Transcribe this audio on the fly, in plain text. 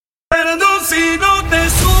si no te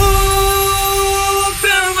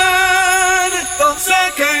supe amar, no sé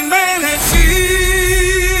que merecías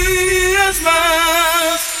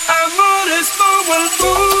más. Amores como el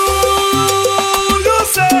tuyo,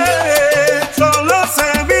 sé, solo se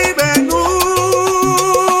viven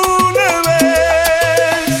una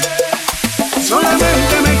vez.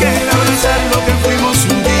 Solamente me queda abrazar lo que fuimos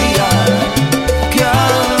un día. ¡Qué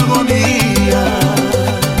agonía!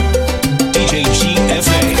 DJ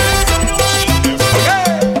GFA.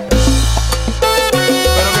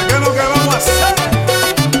 Pero ¿qué es lo que vamos a hacer?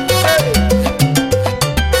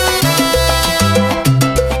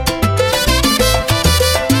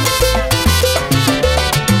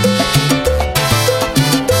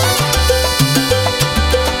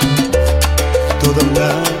 Toda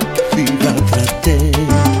la vida traté de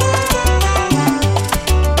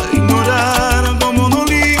ignorar cómo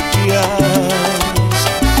dolías,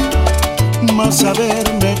 mas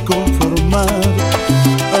haberme conformado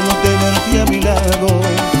a no tenerte a mi lado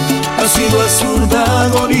ha sido absurda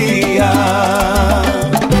agonía.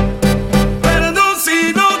 Perdón si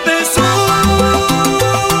no te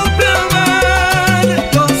supe amar,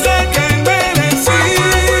 no sé que merecías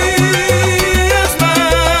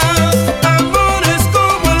más. Amores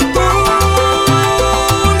como el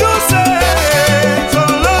tuyo, sé,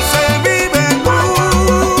 solo se viven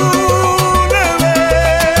una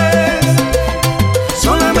vez.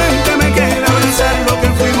 Solamente me queda abrazar lo que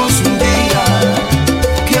fuimos un día.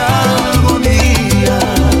 ¡Qué agonía!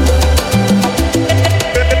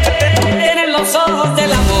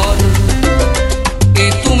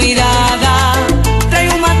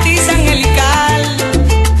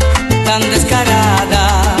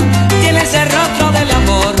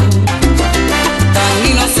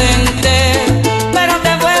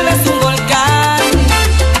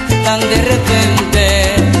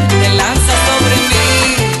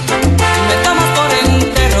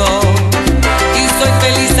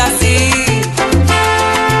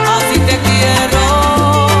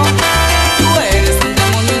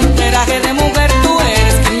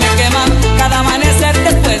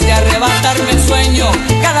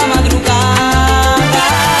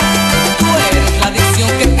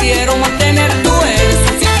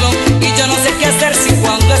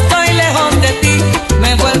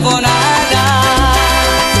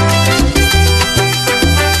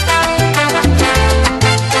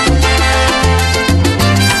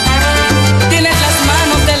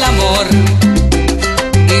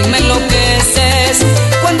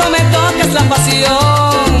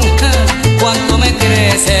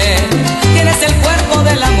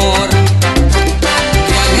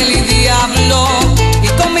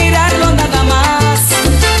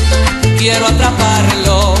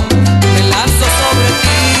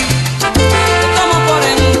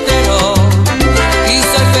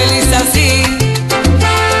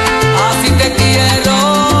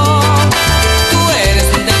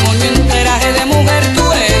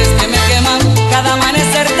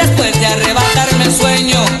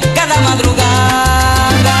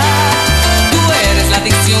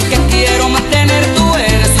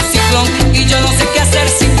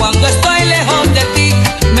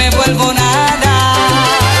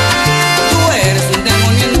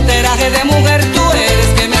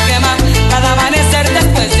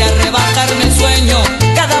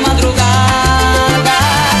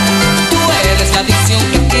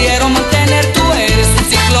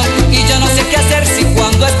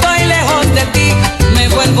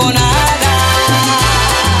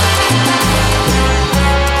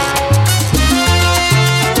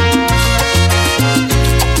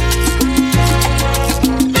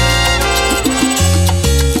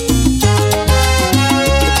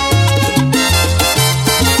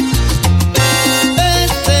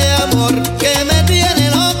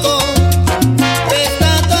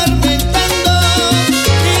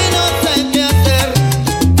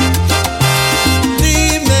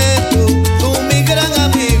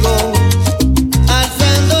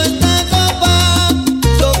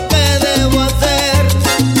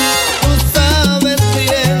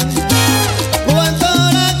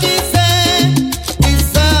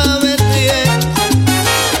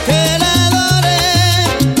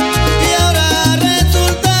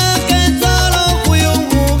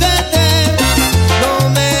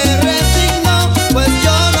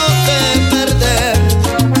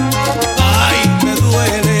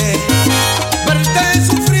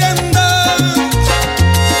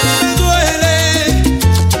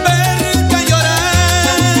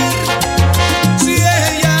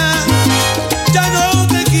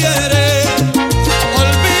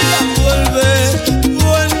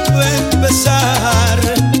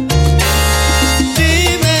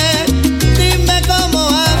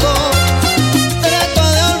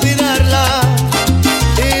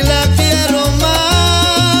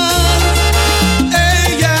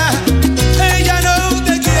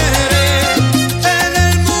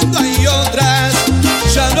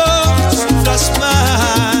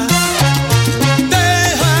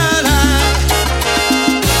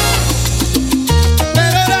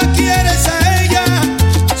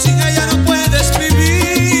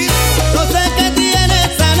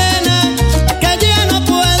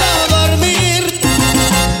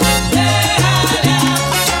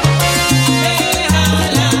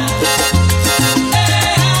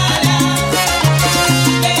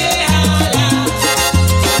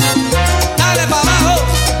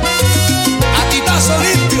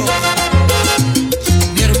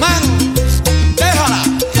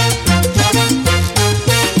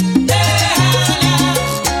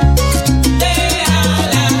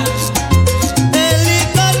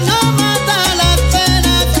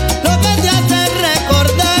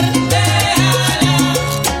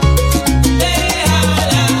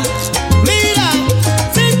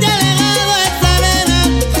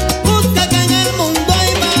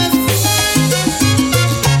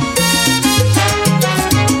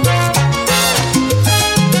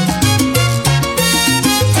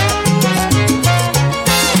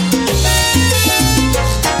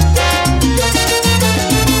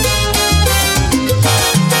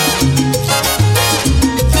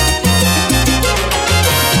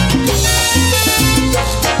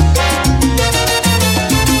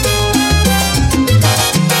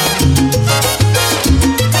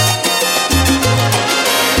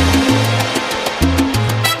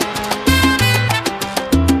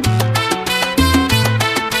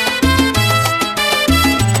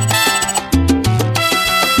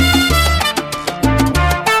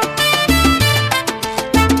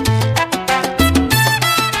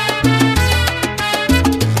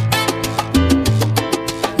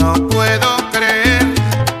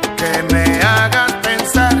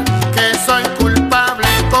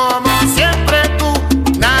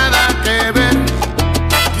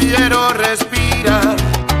 quiero respirar,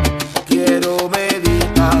 quiero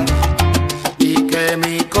meditar y que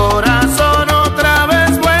mi corazón otra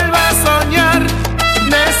vez vuelva a soñar.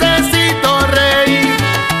 Necesito reír,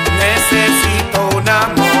 necesito un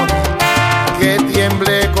amor que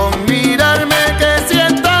tiemble con mirarme, que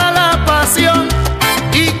sienta la pasión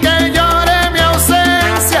y que llore mi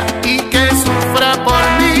ausencia y que sufra por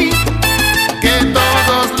mí, que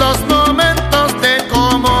todos los momentos de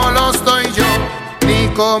como los doy yo, ni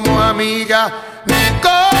como amiga ni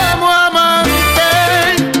como amante.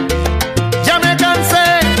 Ya me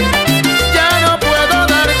cansé, ya no puedo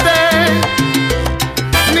darte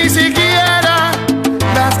ni siquiera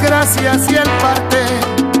las gracias y el parte.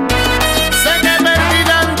 Sé que perdí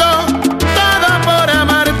dando todo por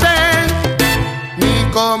amarte, ni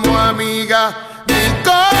como amiga ni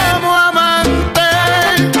como amante.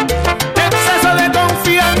 Exceso de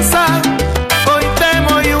confianza, hoy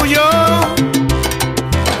temo y huyo.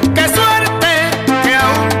 Qué suerte que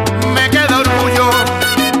aún me queda orgullo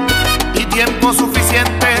y tiempo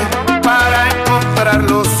suficiente para encontrar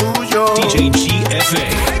lo suyo. DJ GFA.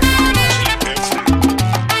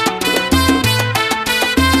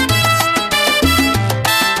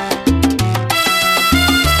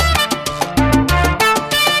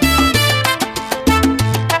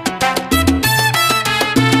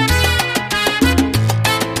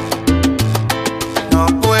 No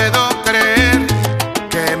puedo creer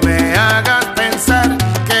que me hagas pensar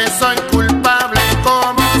que soy culpable,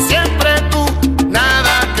 como siempre tú,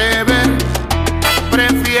 nada que ver.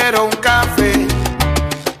 Prefiero un café,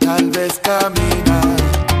 tal vez caminar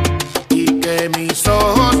y que mis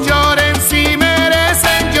ojos lloren si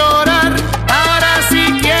merecen llorar. Ahora sí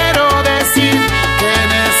quiero decir que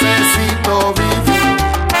necesito vivir,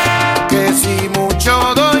 que si mucho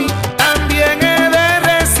doy también he de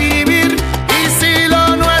recibir. Y si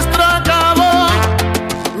lo nuestro acabó,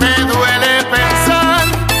 me duele pensar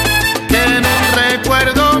que en un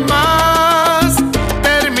recuerdo más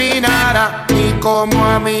terminará, ni como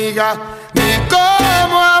amiga ni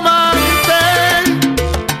como amante.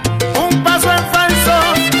 Un paso en falso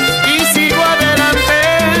y sigo adelante.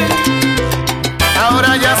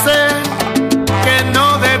 Ahora ya sé que no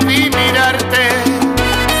debí mirarte.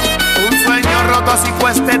 Un sueño roto así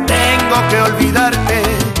cueste, tengo que olvidarte.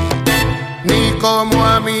 Ni como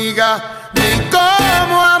amiga ni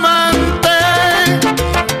como amante.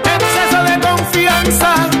 Exceso de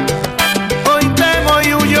confianza, hoy temo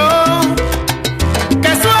y huyo.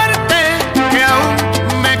 Qué suerte que aún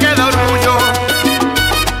me queda orgullo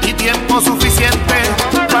y tiempo suficiente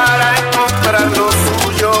para encontrar lo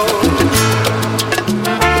suyo.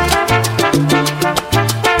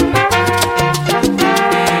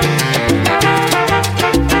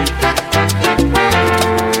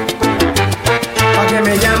 ¿Pa' qué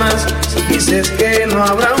me llamas si dices que no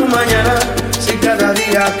habrá un mañana? Si cada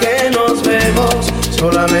día que nos vemos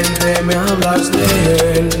solamente me hablas de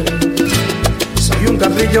él. Soy un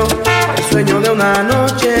capricho, el sueño de una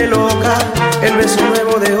noche loca, el beso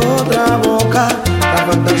nuevo de otra boca, la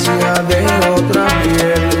fantasía de otra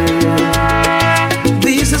piel.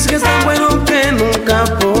 Dices que es tan bueno que nunca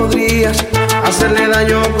podrías hacerle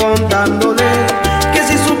daño contándole que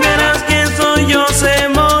si supieras quién soy yo se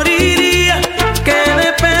moriría. Que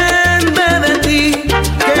depende de ti,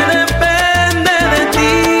 que depende de ti.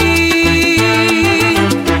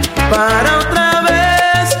 Para otra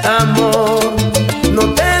vez, amor, no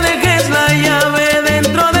te dejes la llave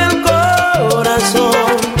dentro del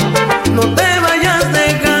corazón. No te vayas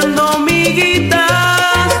dejando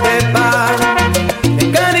miguitas de pan, de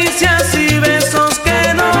caricias y besos que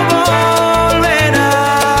no volverán.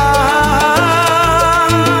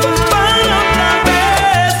 Para otra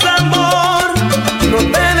vez, amor, no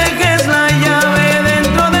te dejes la llave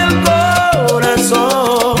dentro del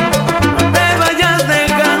corazón. No te vayas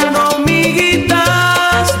dejando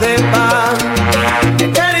miguitas de pan, de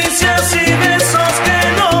caricias y besos que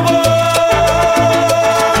no volverán.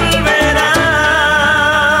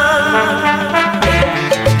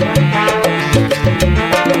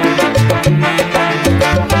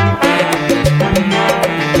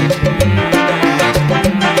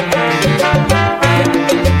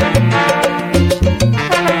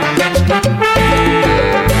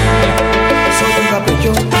 Soy un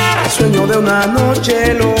capricho, el sueño de una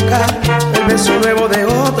noche loca, el beso nuevo de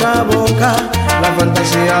otra boca, la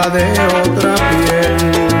fantasía de otra piel.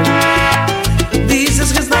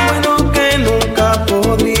 Dices que es tan bueno que nunca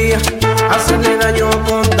podría hacerle daño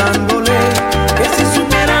con